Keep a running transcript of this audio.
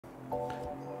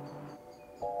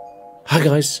Hi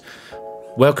guys,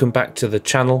 welcome back to the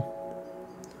channel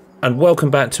and welcome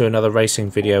back to another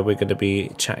racing video. We're going to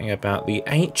be chatting about the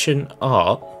ancient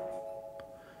art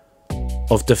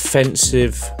of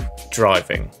defensive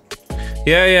driving.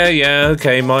 Yeah,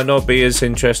 okay, might not be as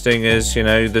interesting as, you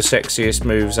know, the sexiest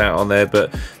moves out on there,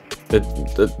 but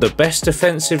the best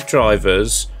defensive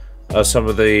drivers are some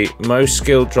of the most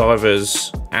skilled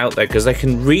drivers out there because they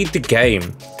can read the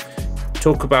game.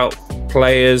 Talk about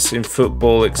players in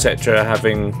football, etc.,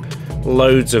 having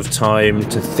loads of time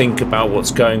to think about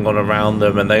what's going on around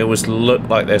them, and they always look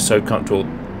like they're so comfortable.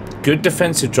 Good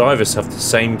defensive drivers have the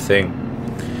same thing.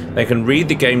 They can read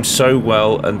the game so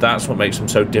well, and that's what makes them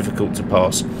so difficult to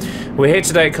pass. We're here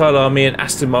today at Kyalami and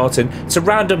Aston Martin. It's a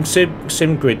random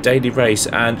sim grid daily race,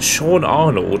 and Sean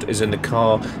Arnold is in the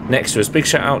car next to us. Big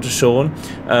shout out to Sean.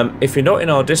 If you're not in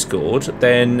our Discord,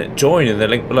 then join in the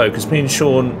link below, because me and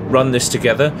Sean run this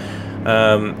together.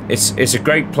 It's a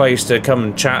great place to come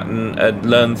and chat and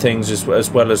learn things as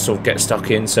well as sort of get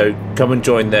stuck in, so come and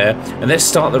join there, and let's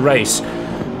start the race.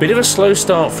 Bit of a slow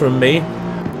start from me,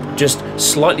 just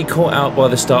slightly caught out by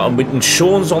the start, and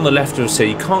Sean's on the left of us here.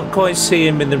 You can't quite see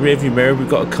him in the rearview mirror. We've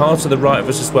got a car to the right of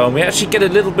us as well, and we actually get a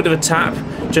little bit of a tap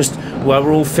just while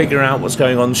we're all figuring out what's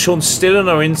going on. Sean's still on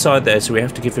our inside there, so we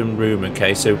have to give him room.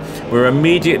 Okay, so we're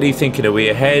immediately thinking, are we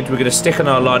ahead? We're going to stick on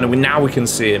our line, and now we can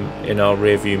see him in our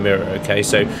rearview mirror. Okay,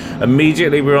 so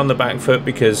immediately we're on the back foot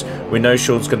because we know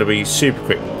Sean's going to be super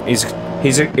quick.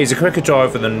 He's a quicker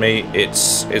driver than me.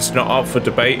 It's not up for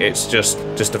debate. It's just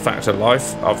a fact of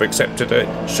life. I've accepted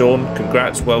it. Sean,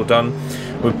 congrats, well done.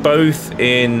 We're both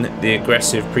in the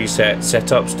aggressive preset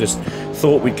setups. Just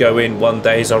thought we'd go in one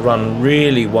day as I run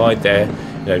really wide there.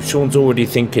 You know, Sean's already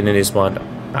thinking in his mind,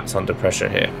 that's under pressure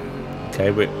here.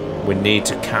 Okay, we need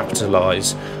to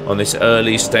capitalise on this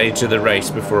early stage of the race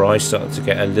before I start to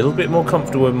get a little bit more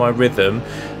comfortable with my rhythm,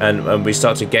 and we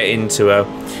start to get into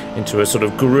a sort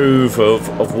of groove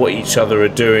of what each other are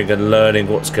doing and learning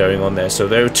what's going on there. So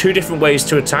there are two different ways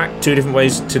to attack, two different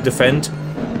ways to defend.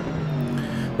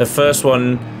 The first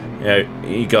one, you know,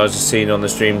 you guys have seen on the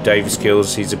stream, Dave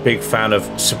Skills, he's a big fan of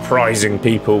surprising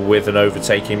people with an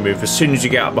overtaking move. As soon as you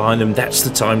get up behind them, that's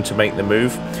the time to make the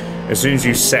move. As soon as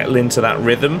you settle into that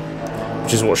rhythm,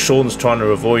 which is what Sean's trying to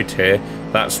avoid here,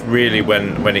 that's really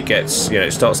when it gets, you know,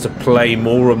 it starts to play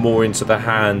more and more into the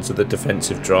hands of the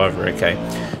defensive driver. Okay,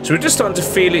 so we're just starting to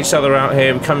feel each other out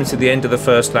here. We're coming to the end of the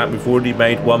first lap. We've already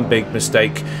made one big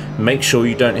mistake. Make sure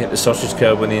you don't hit the sausage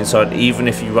curb on the inside, even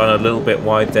if you run a little bit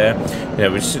wide there. You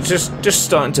know, we're just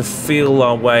starting to feel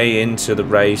our way into the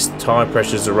race. Tyre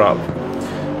pressures are up,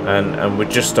 and we're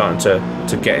just starting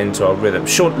to get into our rhythm.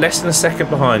 Sean less than a second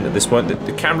behind at this point.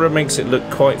 The camera makes it look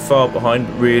quite far behind,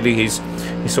 but really he's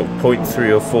sort of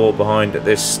 0.3 or 4 behind at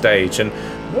this stage. And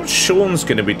what Sean's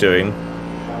going to be doing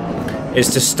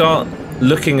is to start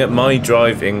looking at my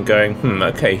driving, going,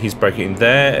 okay, he's braking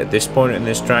there at this point in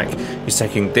this track, he's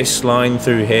taking this line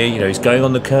through here, you know, he's going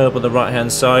on the curb on the right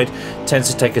hand side,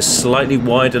 tends to take a slightly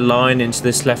wider line into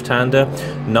this left-hander,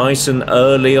 nice and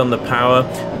early on the power.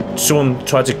 Sean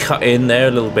tried to cut in there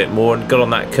a little bit more and got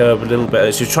on that curb a little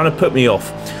bit, so he's trying to put me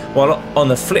off. While on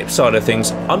the flip side of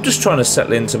things, I'm just trying to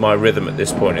settle into my rhythm at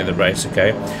this point in the race.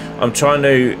 Okay, I'm trying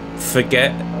to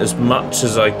forget as much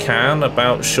as I can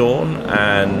about Sean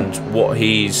and what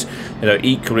he's, you know,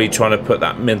 equally trying to put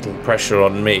that mental pressure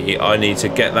on me. I need to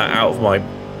get that out of my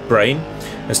brain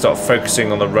and start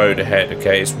focusing on the road ahead.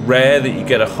 Okay, it's rare that you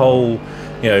get a whole,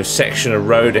 you know, section of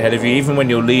road ahead of you, even when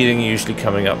you're leading, usually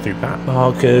coming up through back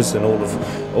markers and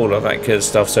all of that good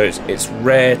stuff. So it's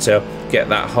rare to get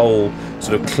that whole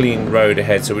sort of clean road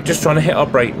ahead. So we're just trying to hit our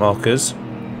brake markers,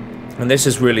 and this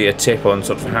is really a tip on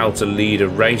sort of how to lead a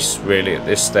race really at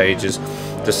this stage, is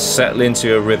to settle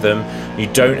into a rhythm. You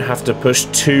don't have to push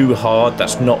too hard.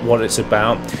 That's not what it's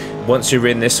about. Once you're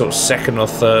in this sort of second or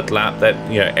third lap,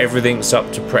 that, you know, everything's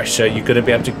up to pressure, you're going to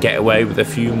be able to get away with a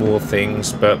few more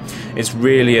things, but it's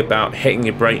really about hitting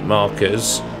your brake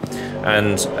markers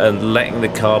and letting the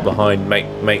car behind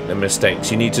make the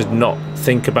mistakes. You need to not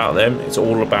think about them. It's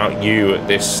all about you at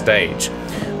this stage.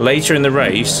 Later in the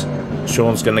race,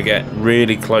 Sean's going to get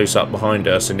really close up behind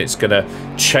us, and it's going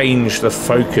to change the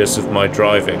focus of my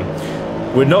driving.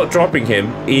 We're not dropping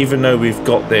him, even though we've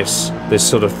got this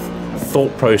sort of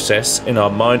thought process in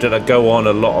our mind, and I go on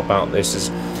a lot about this,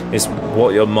 is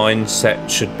what your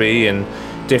mindset should be in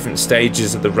different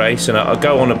stages of the race, and I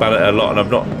go on about it a lot, and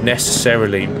I'm not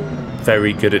necessarily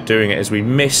very good at doing it, as we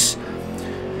miss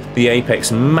the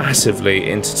apex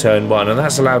massively into turn 1, and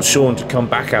that's allowed Sean to come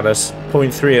back at us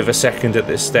 0.3 of a second at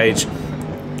this stage.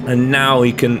 and now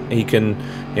he can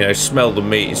you know, smell the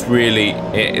meat. It's really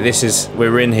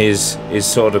we're in his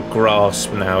sort of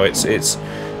grasp now. It's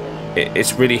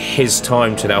really his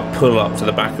time to now pull up to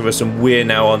the back of us, and we're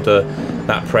now under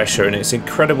that pressure. And it's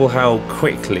incredible how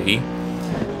quickly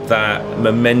that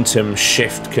momentum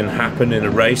shift can happen in a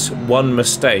race. One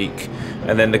mistake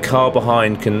and then the car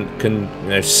behind can you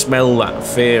know, smell that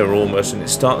fear almost, and it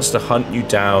starts to hunt you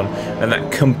down, and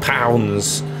that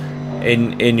compounds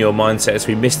in your mindset. As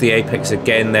we miss the apex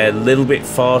again, they're a little bit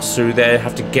fast through there,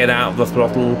 have to get out of the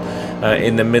throttle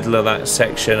in the middle of that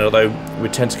section, although we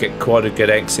tend to get quite a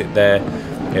good exit there.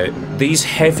 You know, these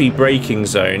heavy braking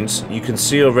zones, you can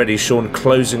see already Sean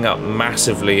closing up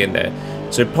massively in there.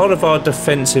 So part of our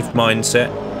defensive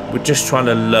mindset, we're just trying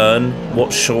to learn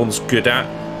what Sean's good at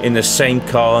in the same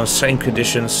car, same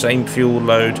conditions, same fuel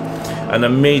load, and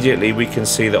immediately we can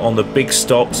see that on the big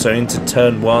stop, so into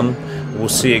turn 1, we'll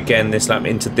see again this lap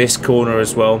into this corner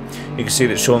as well, you can see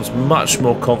that Sean's much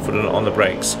more confident on the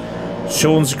brakes.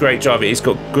 Sean's a great driver, he's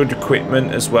got good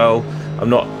equipment as well. I'm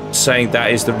not saying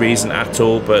that is the reason at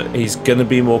all, but he's going to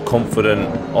be more confident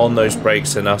on those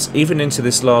brakes than us. Even into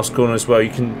this last corner as well, you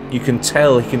can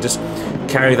tell he can just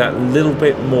carry that little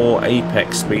bit more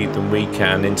apex speed than we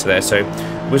can into there. So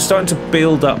we're starting to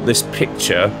build up this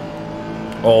picture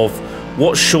of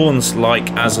what Sean's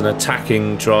like as an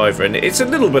attacking driver, and it's a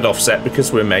little bit offset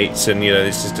because we're mates, and you know,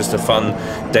 this is just a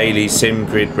fun daily sim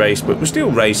grid race, but we're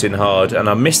still racing hard. And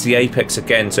I missed the apex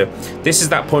again, so this is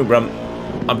that point where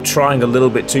I'm trying a little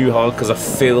bit too hard because I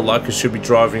feel like I should be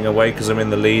driving away because I'm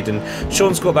in the lead. And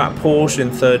Sean's got that Porsche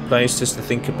in third place, just to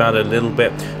think about it a little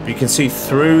bit. But you can see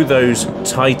through those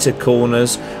tighter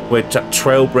corners where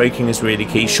trail braking is really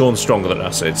key. Sean's stronger than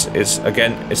us. It's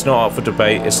again, it's not up for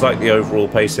debate. It's like the overall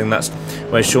pacing. That's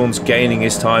where Sean's gaining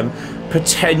his time.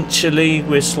 Potentially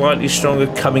we're slightly stronger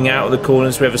coming out of the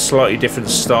corners. We have a slightly different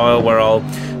style where I'll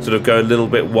sort of go a little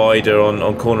bit wider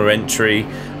on corner entry,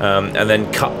 and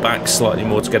then cut back slightly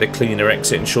more to get a cleaner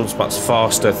exit, and Sean's much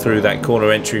faster through that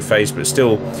corner entry phase, but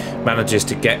still manages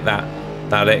to get that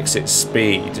exit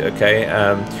speed. Okay,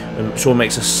 and Sean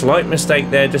makes a slight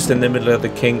mistake there just in the middle of the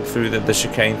kink through the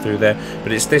chicane through there,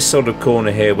 but it's this sort of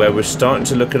corner here where we're starting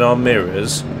to look at our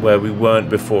mirrors where we weren't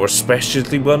before, especially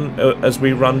as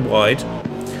we run wide.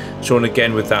 Sean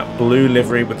again with that blue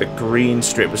livery with the green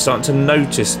strip, we're starting to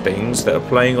notice things that are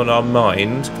playing on our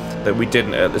mind that we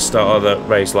didn't at the start of the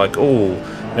race, like, oh,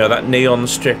 you know, that neon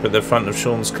strip at the front of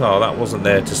Sean's car, that wasn't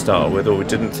there to start with, or we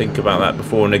didn't think about that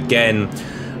before. And again,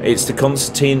 it's the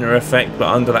concertina effect, but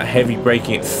under that heavy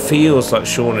braking it feels like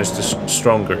Sean is just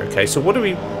stronger. Okay, so what do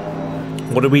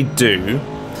we do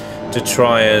to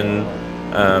try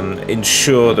and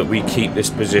ensure that we keep this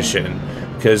position?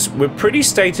 Because we're pretty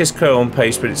status quo on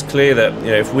pace, but it's clear that, you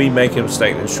know, if we make a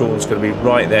mistake, then Sean's going to be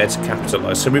right there to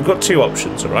capitalise. So we've got two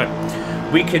options, all right?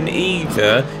 We can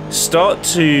either start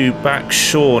to back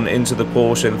Sean into the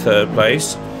Porsche in third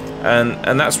place,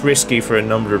 and that's risky for a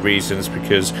number of reasons,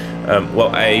 because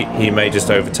well, A, he may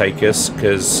just overtake us,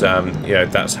 because you know,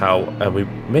 that's how we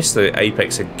missed the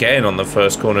apex again on the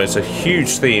first corner. It's a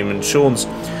huge theme, and Sean's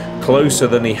closer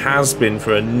than he has been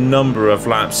for a number of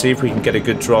laps. See if we can get a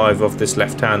good drive off this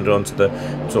left-hander onto the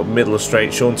sort of middle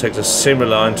straight. Sean takes a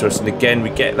similar line to us, and again we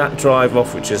get that drive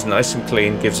off, which is nice and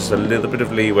clean, gives us a little bit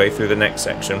of leeway through the next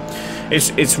section.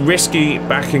 It's risky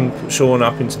backing Sean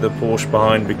up into the Porsche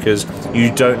behind, because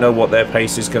you don't know what their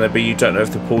pace is going to be. You don't know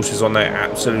if the Porsche is on their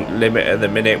absolute limit at the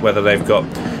minute, whether they've got,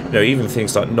 you know, even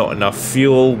things like not enough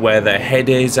fuel, where their head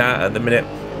is at the minute.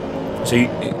 So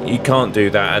you can't do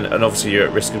that, and obviously you're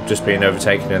at risk of just being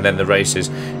overtaken, and then the race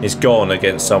is gone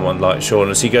against someone like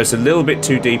Sean, as he goes a little bit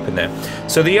too deep in there.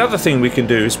 So the other thing we can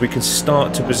do is we can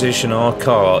start to position our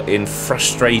car in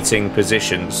frustrating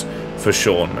positions for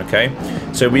Sean. Okay,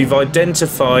 so we've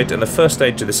identified, and the first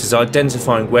stage of this is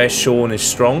identifying where Sean is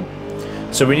strong.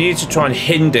 So we need to try and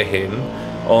hinder him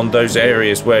on those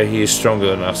areas where he is stronger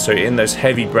than us, so in those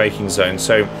heavy braking zones.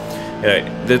 So you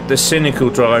know, the cynical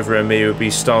driver in me would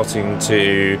be starting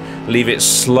to leave it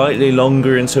slightly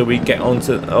longer until we get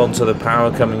onto the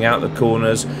power coming out the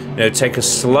corners. You know, take a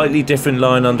slightly different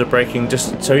line under braking,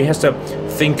 just so he has to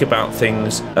think about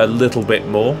things a little bit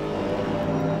more.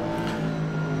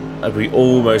 And we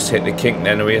almost hit the kink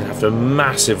then, and we have to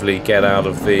massively get out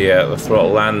of the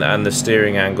throttle and the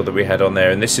steering angle that we had on there.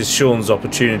 And this is Sean's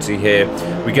opportunity here.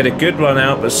 We get a good run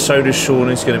out, but so does Sean.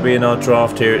 He's going to be in our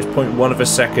draft here. It's 0.1 of a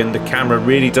second. The camera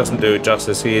really doesn't do it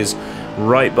justice. He is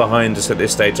right behind us at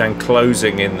this stage and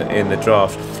closing in the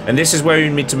draft. And this is where we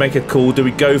need to make a call. Do we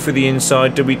go for the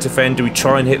inside? Do we defend? Do we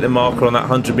try and hit the marker on that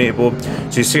 100-meter board?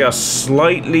 So you see us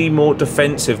slightly more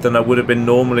defensive than I would have been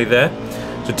normally there.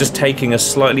 but just taking a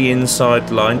slightly inside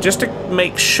line just to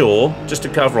make sure, just to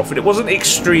cover off it. It wasn't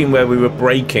extreme where we were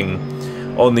braking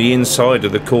on the inside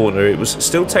of the corner. It was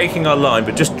still taking our line,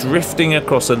 but just drifting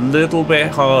across a little bit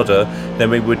harder than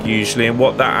we would usually. And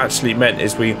what that actually meant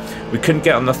is we couldn't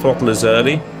get on the throttle as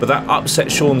early, but that upset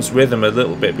Sean's rhythm a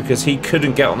little bit because he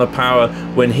couldn't get on the power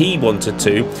when he wanted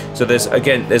to. So there's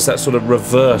that sort of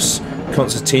reverse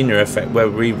concertina effect where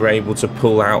we were able to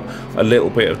pull out a little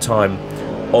bit of time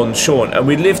on Sean, and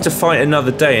we live to fight another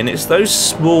day. And it's those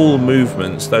small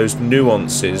movements, those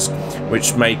nuances,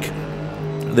 which make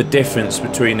the difference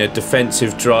between a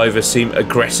defensive driver seem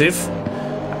aggressive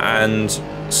and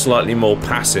slightly more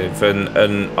passive, and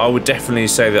I would definitely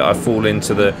say that I fall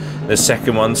into the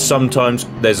second one. Sometimes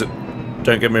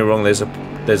don't get me wrong, there's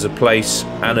a place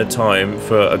and a time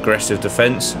for aggressive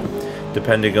defense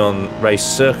depending on race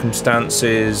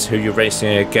circumstances, who you're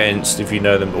racing against, if you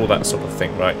know them, all that sort of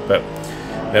thing, right? But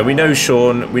now, we know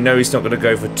Sean, we know he's not going to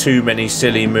go for too many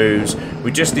silly moves.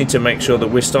 We just need to make sure that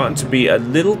we're starting to be a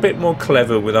little bit more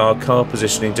clever with our car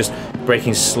positioning, just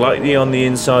braking slightly on the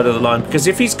inside of the line. Because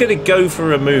if he's going to go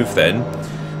for a move, then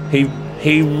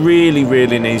he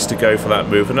really needs to go for that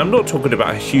move. And I'm not talking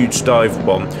about a huge dive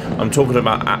bomb. I'm talking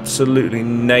about absolutely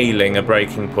nailing a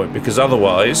braking point, because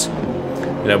otherwise,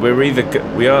 you know,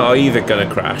 we are either going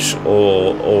to crash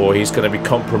or he's going to be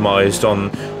compromised on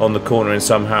the corner, and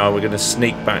somehow we're going to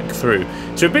sneak back through.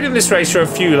 So we've been in this race for a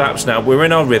few laps now. We're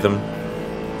in our rhythm.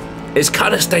 It's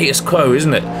kind of status quo,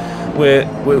 isn't it?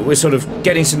 We're sort of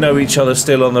getting to know each other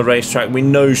still on the racetrack. We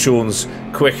know Sean's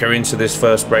quicker into this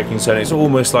first braking zone. It's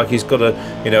almost like he's got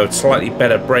a slightly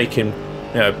better braking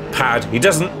pad. He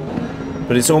doesn't,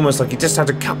 but it's almost like he just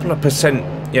had a couple of percent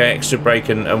extra brake,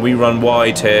 and we run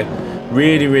wide here.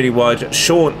 Really wide.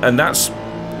 Sean, and that's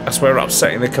where we're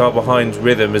upsetting the car behind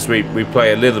rhythm as we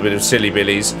play a little bit of silly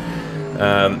billies.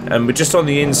 And we're just on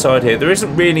the inside here. There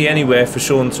isn't really anywhere for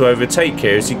Sean to overtake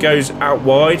here as he goes out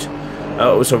wide.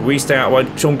 So we stay out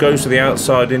wide. Sean goes to the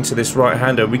outside into this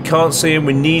right-hander. We can't see him.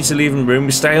 We need to leave him room.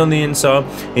 We stay on the inside.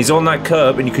 He's on that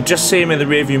curb, and you could just see him in the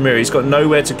rearview mirror. He's got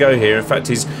nowhere to go here. In fact,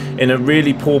 he's in a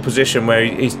really poor position where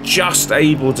he's just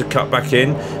able to cut back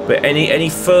in. But any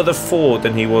further forward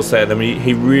than he was there, then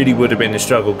he really would have been a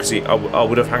struggle, because I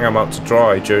would have hung him out to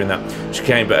dry during that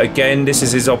chicane. But again, this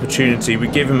is his opportunity. We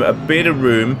give him a bit of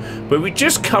room, but we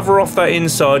just cover off that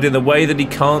inside in the way that he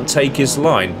can't take his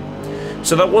line.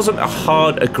 So that wasn't a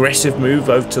hard, aggressive move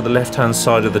over to the left-hand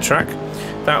side of the track.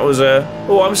 That was a,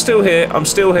 oh, I'm still here, I'm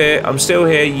still here, I'm still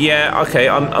here, yeah, okay,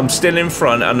 I'm still in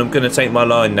front and I'm going to take my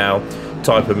line now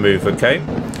type of move, okay?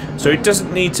 So it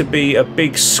doesn't need to be a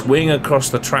big swing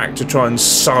across the track to try and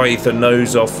scythe the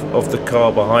nose off of the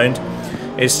car behind.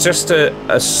 It's just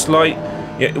a slight,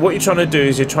 what you're trying to do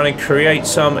is you're trying to create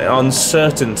some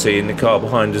uncertainty in the car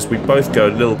behind us. We both go a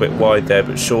little bit wide there,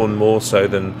 but Sean more so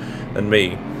than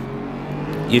me.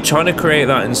 You're trying to create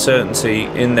that uncertainty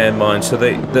in their mind so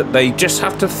that they just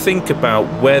have to think about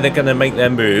where they're going to make their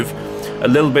move a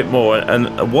little bit more.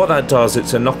 And what that does,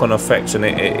 it's a knock-on effect, and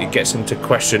it gets them to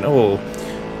question, oh,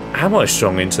 am I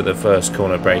strong into the first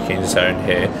corner braking zone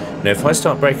here? Now, if I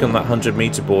start braking on that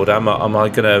 100-meter board, am I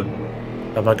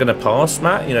gonna pass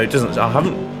Matt? You know, I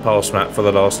haven't passed Matt for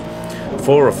the last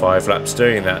 4 or 5 laps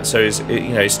doing that. So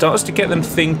it starts to get them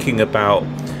thinking about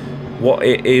what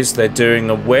it is they're doing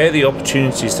and where the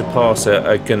opportunities to pass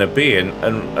are going to be,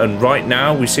 and right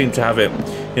now we seem to have it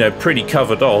pretty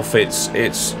covered off. It's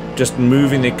just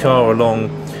moving the car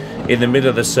along in the middle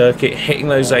of the circuit, hitting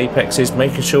those apexes,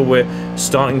 making sure we're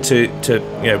starting to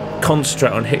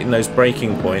concentrate on hitting those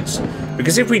braking points,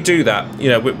 because if we do that,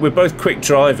 we're both quick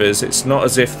drivers. It's not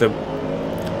as if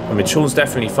Sean's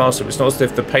definitely faster, but it's not as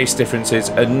if the pace difference is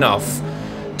enough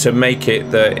to make it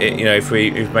that if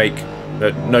we make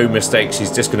no mistakes,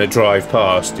 he's just going to drive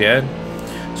past, yeah?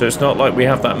 So it's not like we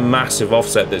have that massive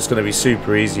offset that's going to be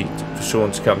super easy for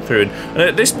Sean to come through. And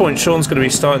at this point, Sean's going to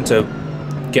be starting to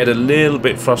get a little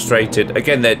bit frustrated.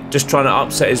 Again, they're just trying to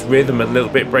upset his rhythm a little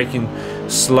bit, braking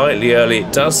slightly early.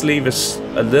 It does leave us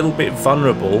a little bit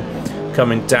vulnerable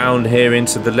coming down here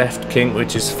into the left kink,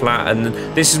 which is flat, and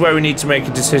this is where we need to make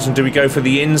a decision. Do we go for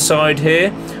the inside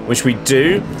here, which we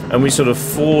do, and we sort of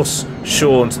force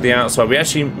Sean to the outside? We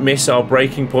actually miss our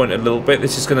braking point a little bit.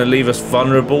 This is going to leave us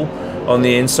vulnerable on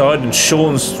the inside, and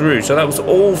Sean's through. So that was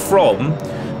all from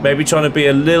maybe trying to be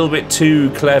a little bit too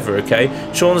clever, okay?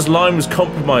 Sean's line was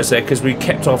compromised there because we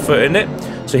kept our foot in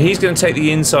it. So he's going to take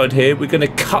the inside here. We're going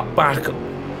to cut back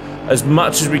as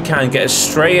much as we can, get as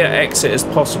straight an exit as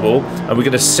possible, and we're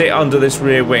going to sit under this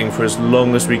rear wing for as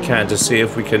long as we can to see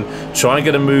if we can try and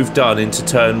get a move done into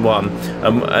turn 1.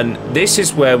 And this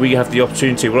is where we have the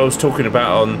opportunity, what I was talking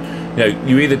about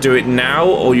you either do it now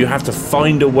or you have to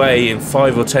find a way in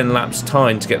 5 or 10 laps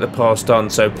time to get the pass done.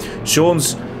 So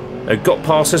Sean's got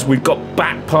past us. We've got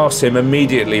back past him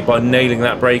immediately by nailing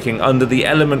that braking under the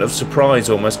element of surprise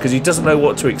almost, because he doesn't know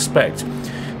what to expect.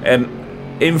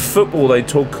 In football they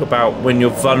talk about when you're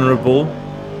vulnerable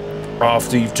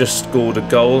after you've just scored a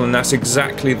goal, and that's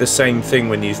exactly the same thing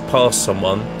when you've passed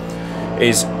someone.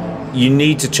 Is you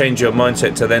need to change your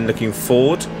mindset to then looking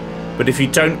forward. But if you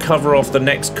don't cover off the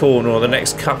next corner or the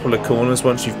next couple of corners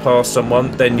once you've passed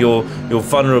someone, then you're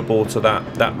vulnerable to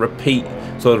that repeat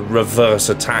sort of reverse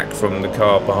attack from the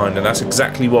car behind. And that's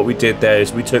exactly what we did there.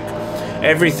 Is we took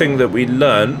everything that we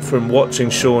learned from watching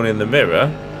Sean in the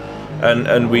mirror,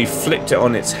 and we flipped it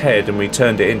on its head and we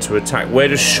turned it into attack. Where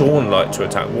does Sean like to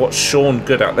attack? What's Sean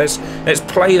good at? Let's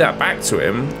play that back to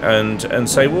him and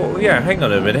say, well, yeah, hang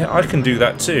on a minute, I can do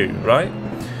that too, right?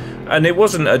 And it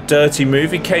wasn't a dirty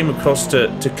move. He came across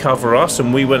to cover us,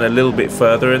 and we went a little bit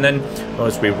further, and then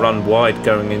as we run wide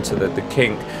going into the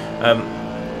kink,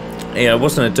 it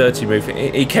wasn't a dirty move.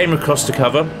 He came across to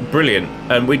cover, brilliant,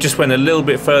 and we just went a little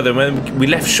bit further. When we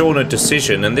left Sean a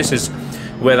decision, and this is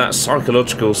where that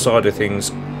psychological side of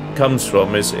things comes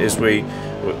from, is we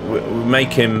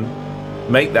make him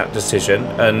make that decision,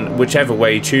 and whichever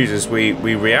way he chooses, we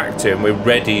react to, and we're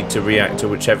ready to react to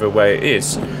whichever way it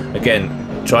is. Again,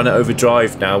 trying to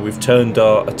overdrive now. We've turned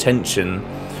our attention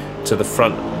to the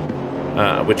front.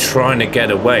 We're trying to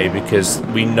get away because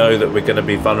we know that we're going to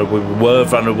be vulnerable. We were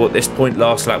vulnerable at this point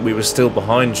last lap. We were still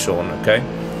behind Sean, okay?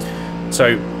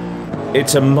 So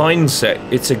it's a mindset,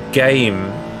 it's a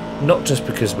game, not just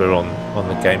because we're on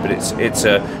the game, but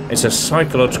it's a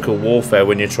psychological warfare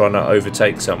when you're trying to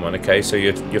overtake someone, okay? So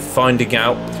you're finding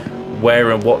out where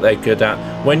and what they're good at.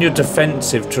 When you're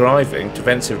defensively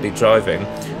driving,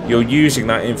 you're using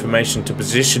that information to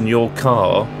position your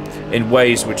car in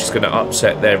ways which is going to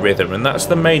upset their rhythm, and that's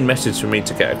the main message for me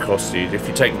to get across to you. If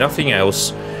you take nothing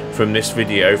else from this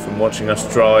video, from watching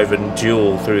us drive and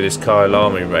duel through this Kyle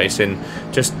Army race in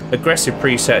just aggressive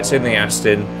presets in the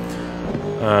Aston,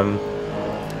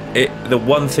 the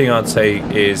one thing I'd say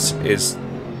is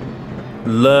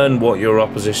learn what your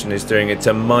opposition is doing. It's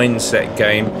a mindset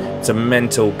game, it's a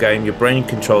mental game. Your brain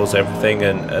controls everything,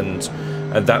 and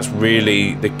that's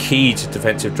really the key to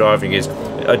defensive driving, is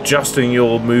adjusting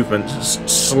your movements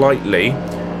slightly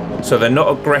so they're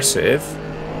not aggressive,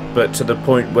 but to the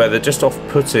point where they're just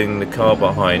off-putting the car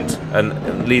behind, and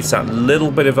it leaves that little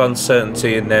bit of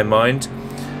uncertainty in their mind,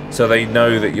 so they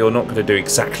know that you're not going to do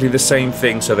exactly the same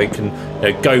thing, so they can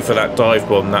go for that dive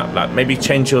bomb that lap. Maybe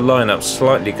change your lineup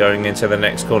slightly going into the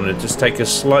next corner. Just take a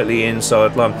slightly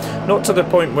inside line, not to the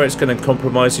point where it's going to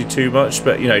compromise you too much,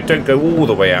 but don't go all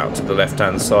the way out to the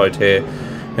left-hand side here.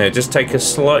 Just take a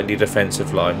slightly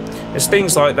defensive line. It's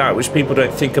things like that which people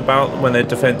don't think about when they're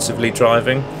defensively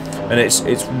driving, and it's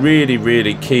really,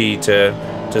 really key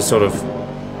to sort of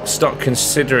start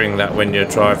considering that when you're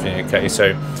driving. Okay,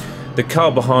 so the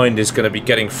car behind is going to be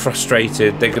getting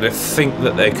frustrated. They're going to think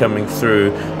that they're coming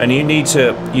through, and you need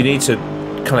to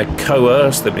kind of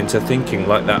coerce them into thinking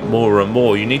like that more and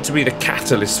more. You need to be the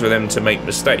catalyst for them to make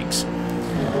mistakes,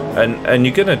 and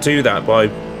you're going to do that by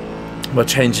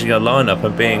changing your lineup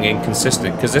and being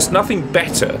inconsistent, because there's nothing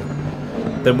better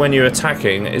than when you're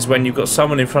attacking is when you've got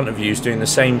someone in front of you who's doing the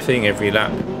same thing every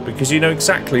lap, because you know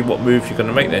exactly what move you're going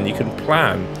to make. Then you can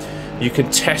plan. You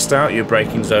can test out your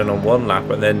braking zone on one lap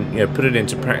and then put it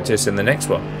into practice in the next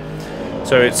one.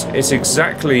 So it's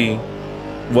exactly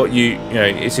what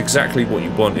it's exactly what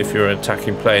you want if you're an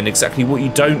attacking player, and exactly what you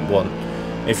don't want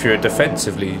if you're a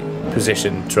defensively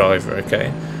positioned driver.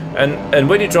 Okay, and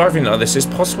when you're driving like this, it's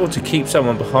possible to keep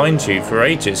someone behind you for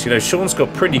ages. Sean's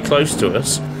got pretty close to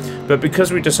us, but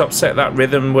because we just upset that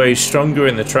rhythm where he's stronger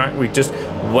in the track, we just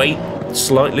wait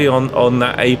slightly on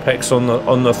that apex on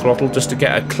the throttle just to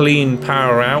get a clean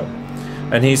power out,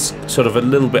 and he's sort of a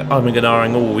little bit umming and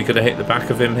ahhing. Oh, we got to hit the back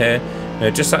of him here.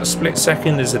 Just that split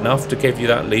second is enough to give you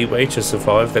that leeway to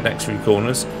survive the next few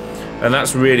corners, and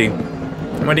that's really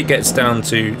when it gets down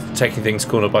to taking things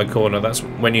corner by corner. That's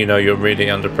when you're really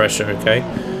under pressure. Okay,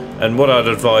 and what I'd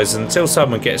advise, until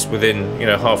someone gets within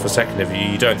half a second of you,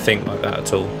 you don't think like that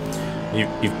at all.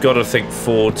 You've got to think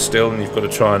forward still, and you've got to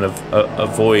try and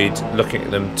avoid looking at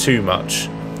them too much.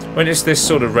 When it's this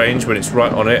sort of range, when it's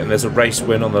right on it and there's a race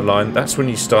win on the line, that's when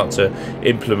you start to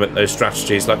implement those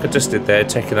strategies like I just did there,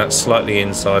 taking that slightly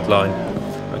inside line.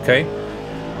 Okay,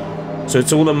 so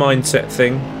it's all a mindset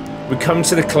thing. We come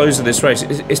to the close of this race.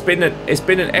 It's been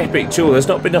an epic duel. There's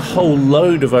not been a whole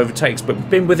load of overtakes, but we've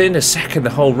been within a second the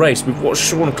whole race. We've watched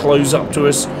Sean close up to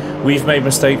us. We've made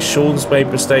mistakes. Sean's made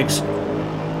mistakes.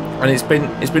 And it's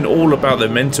been all about the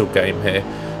mental game here.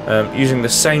 using the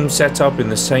same setup in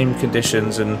the same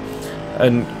conditions, and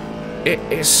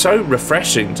it's so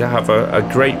refreshing to have a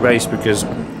great race, because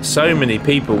so many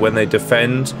people, when they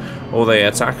defend or they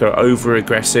attack, are over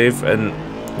aggressive. And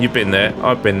you've been there,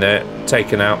 I've been there,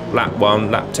 taken out lap 1,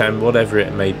 lap 10, whatever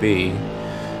it may be,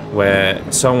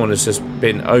 where someone has just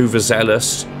been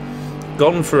overzealous,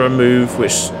 gone for a move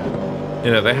which,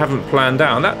 you know, they haven't planned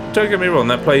out. And that, don't get me wrong,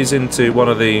 that plays into one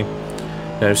of the,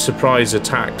 you know, surprise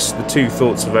attacks. The two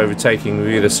thoughts of overtaking will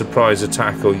either surprise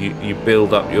attack, or you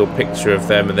build up your picture of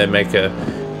them and then make a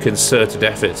concerted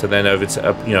effort to then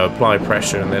you know, apply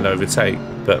pressure and then overtake.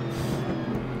 But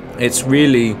it's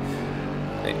really,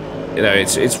 you know,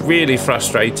 it's really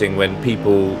frustrating when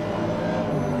people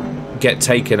get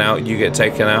taken out, you get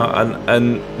taken out,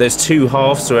 and there's two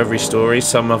halves to every story.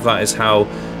 Some of that is how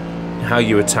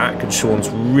you attack, and Sean's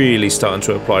really starting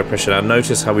to apply pressure now.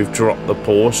 Notice how we've dropped the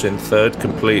Porsche in third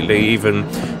completely, even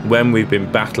when we've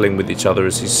been battling with each other,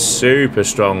 as he's super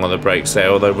strong on the brakes there,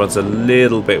 although runs a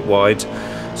little bit wide,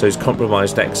 so he's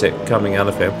compromised exit coming out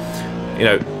of him. You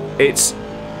know, there's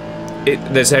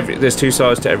two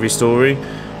sides to every story,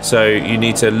 so you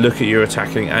need to look at your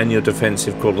attacking and your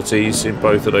defensive qualities in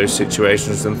both of those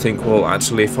situations and think, well,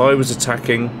 actually, if I was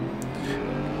attacking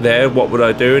there, what would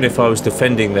I do? And if I was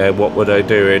defending there, what would I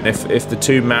do? And if the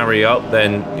two marry up,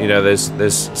 then, you know,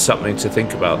 there's something to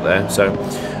think about there. So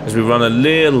as we run a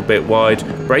little bit wide,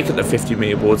 brake at the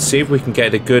 50-meter board, see if we can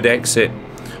get a good exit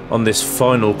on this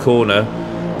final corner,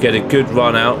 get a good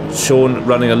run out. Sean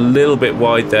running a little bit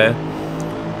wide there.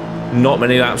 Not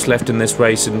many laps left in this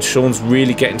race, and Sean's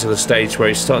really getting to the stage where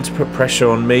he's starting to put pressure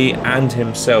on me and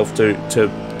himself to you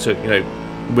know,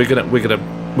 we're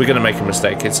gonna make a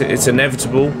mistake. It's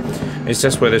inevitable. It's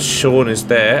just whether Sean is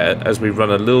there as we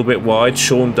run a little bit wide.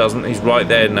 Sean doesn't. He's right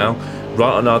there now,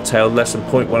 right on our tail, less than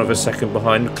 0.1 of a second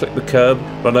behind. Click the curb,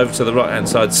 run over to the right hand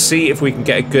side, see if we can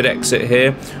get a good exit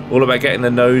here. All about getting the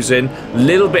nose in.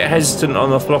 Little bit hesitant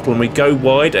on the throttle, and we go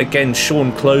wide again.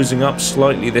 Sean closing up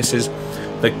slightly. This is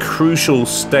the crucial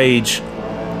stage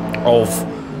of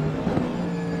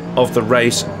the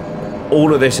race.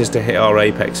 All of this is to hit our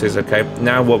apexes, okay?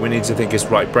 Now what we need to think is,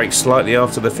 right, brake slightly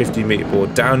after the 50-meter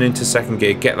board, down into second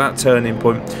gear, get that turning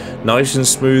point, nice and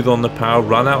smooth on the power,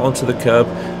 run out onto the curb.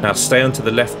 Now stay onto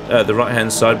the left, the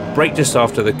right-hand side, brake just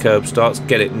after the curb starts,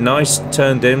 get it nice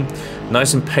turned in,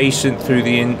 nice and patient through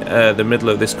the middle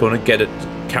of this corner, get it,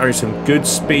 carry some good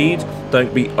speed,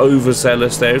 don't be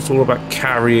overzealous there. It's all about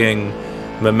carrying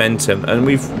momentum, and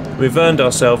we've earned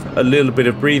ourselves a little bit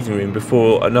of breathing room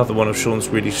before another one of Sean's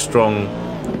really strong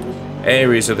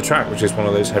areas of the track, which is one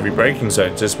of those heavy braking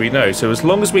zones, as we know. So as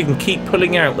long as we can keep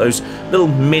pulling out those little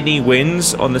mini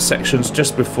wins on the sections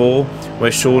just before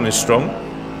where Sean is strong,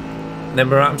 then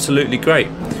we're absolutely great.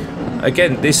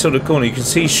 Again, this sort of corner, you can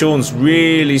see Sean's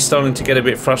really starting to get a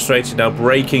bit frustrated now,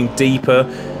 braking deeper.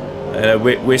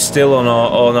 We're still on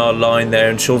our line there,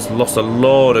 and Sean's lost a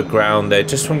lot of ground there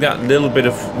just from that little bit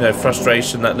of, you know,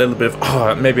 frustration, that little bit of,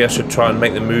 oh, maybe I should try and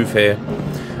make the move here,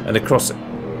 and across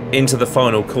into the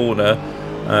final corner.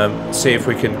 See if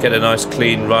we can get a nice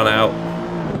clean run out,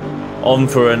 on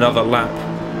for another lap,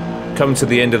 come to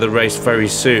the end of the race very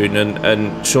soon,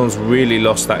 and Sean's really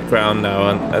lost that ground now,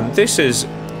 and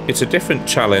it's a different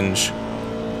challenge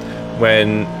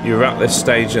when you're at this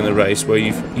stage in the race where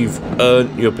you've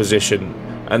earned your position.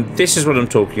 And this is what I'm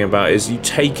talking about, is you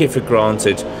take it for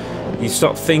granted. You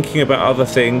stop thinking about other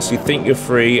things, you think you're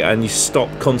free, and you stop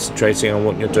concentrating on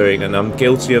what you're doing. And I'm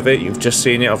guilty of it. You've just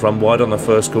seen it. I've run wide on the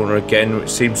first corner again,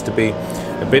 which seems to be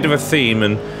a bit of a theme.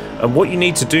 And what you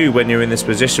need to do when you're in this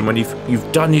position, when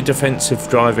you've done your defensive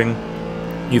driving,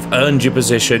 you've earned your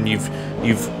position, you've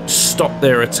stopped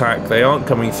their attack, they aren't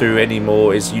coming through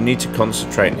anymore, is you need to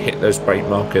concentrate and hit those brake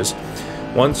markers.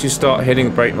 Once you start hitting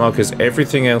the brake markers,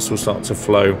 everything else will start to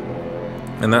flow.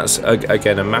 And that's,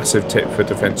 again, a massive tip for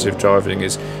defensive driving,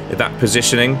 is that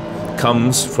positioning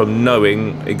comes from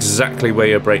knowing exactly where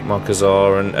your brake markers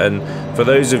are. And for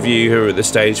those of you who are at the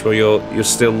stage where you're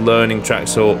still learning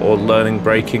tracks or learning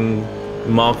braking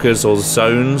markers or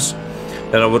zones,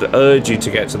 then I would urge you to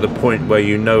get to the point where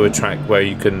you know a track where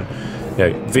you can, you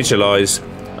know, visualize,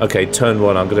 okay, turn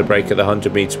one, I'm going to brake at the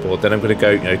 100-meter board, then I'm going to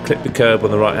go, you know, clip the curb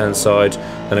on the right hand side,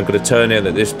 then I'm going to turn in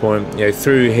at this point, you know,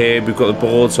 through here we've got the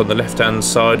boards on the left hand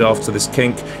side. After this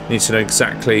kink, you need to know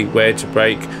exactly where to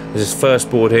brake. There's this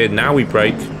first board here, now we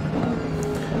brake.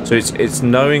 So it's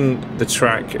knowing the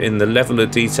track in the level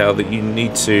of detail that you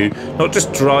need to not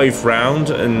just drive round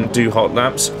and do hot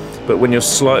laps, but when you're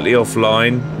slightly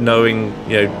offline, knowing,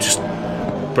 you know, just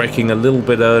braking a little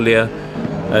bit earlier,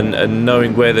 and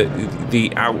knowing where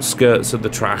the outskirts of the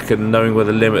track and knowing where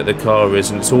the limit of the car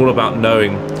is, and it's all about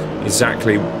knowing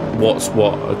exactly what's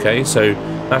what. Okay, so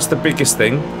that's the biggest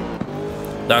thing.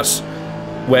 That's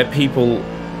where people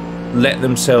let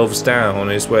themselves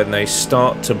down, is when they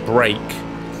start to brake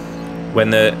when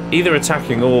they're either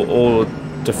attacking or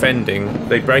defending.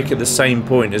 They brake at the same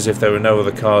point as if there were no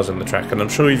other cars on the track, and I'm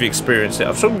sure you've experienced it.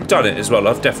 I've sort of done it as well.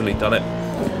 I've definitely done it.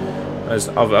 As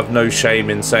I've no shame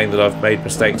in saying that I've made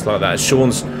mistakes like that.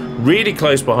 Sean's really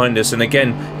close behind us, and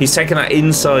again he's taking that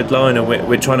inside line, and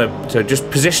we're trying to just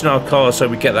position our car so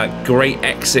we get that great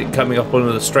exit coming up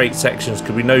onto the straight sections,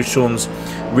 because we know Sean's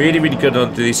really good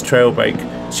under these trail brake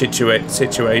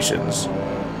situations.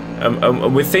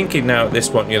 And we're thinking now at this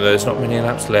point, you know, there's not many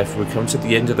laps left. We come to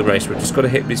the end of the race. We've just got to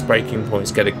hit these braking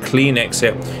points, get a clean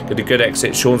exit, get a good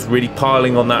exit. Sean's really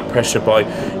piling on that pressure by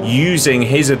using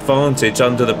his advantage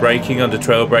under the braking, under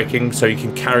trail braking, so he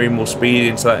can carry more speed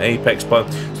into that apex by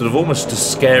sort of almost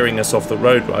just scaring us off the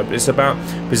road, right? But it's about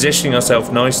positioning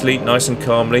ourselves nicely, nice and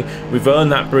calmly. We've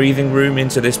earned that breathing room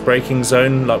into this braking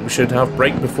zone like we should have.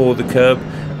 Brake before the curb.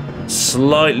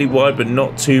 Slightly wide, but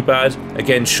not too bad.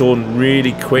 Again, Sean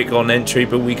really quick on entry,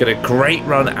 but we get a great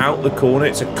run out the corner.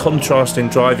 It's a contrast in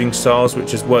driving styles,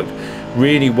 which has worked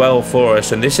really well for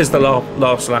us. And this is the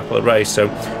last lap of the race. So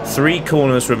 3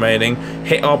 corners remaining.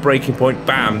 Hit our braking point.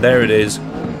 Bam, there it is.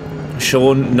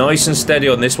 Sean nice and steady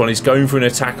on this one. He's going for an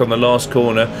attack on the last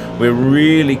corner. We're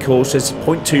really cautious.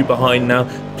 0.2 behind now.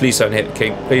 Please don't hit the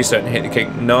kink. Please don't hit the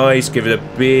kink. Nice. Give it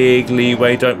a big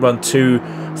leeway. Don't run too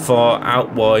far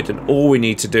out wide, and all we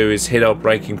need to do is hit our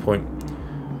braking point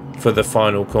for the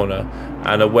final corner,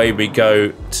 and away we go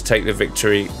to take the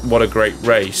victory. What a great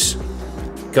race,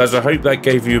 guys. I hope that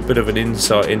gave you a bit of an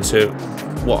insight into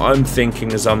what I'm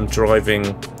thinking as I'm driving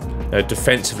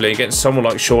defensively against someone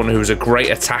like Sean, who's a great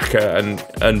attacker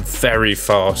and very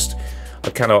fast. I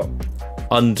cannot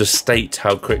understate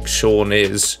how quick Sean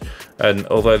is. And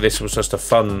although this was just a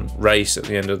fun race at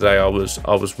the end of the day, I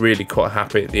was really quite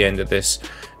happy at the end of this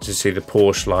to see the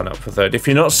Porsche line up for third. If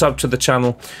you're not subbed to the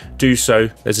channel, do so.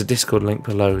 There's a Discord link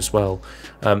below as well.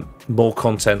 More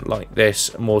content like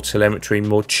this, more telemetry,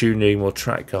 more tuning, more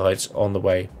track guides on the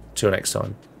way. Till next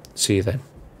time. See you then.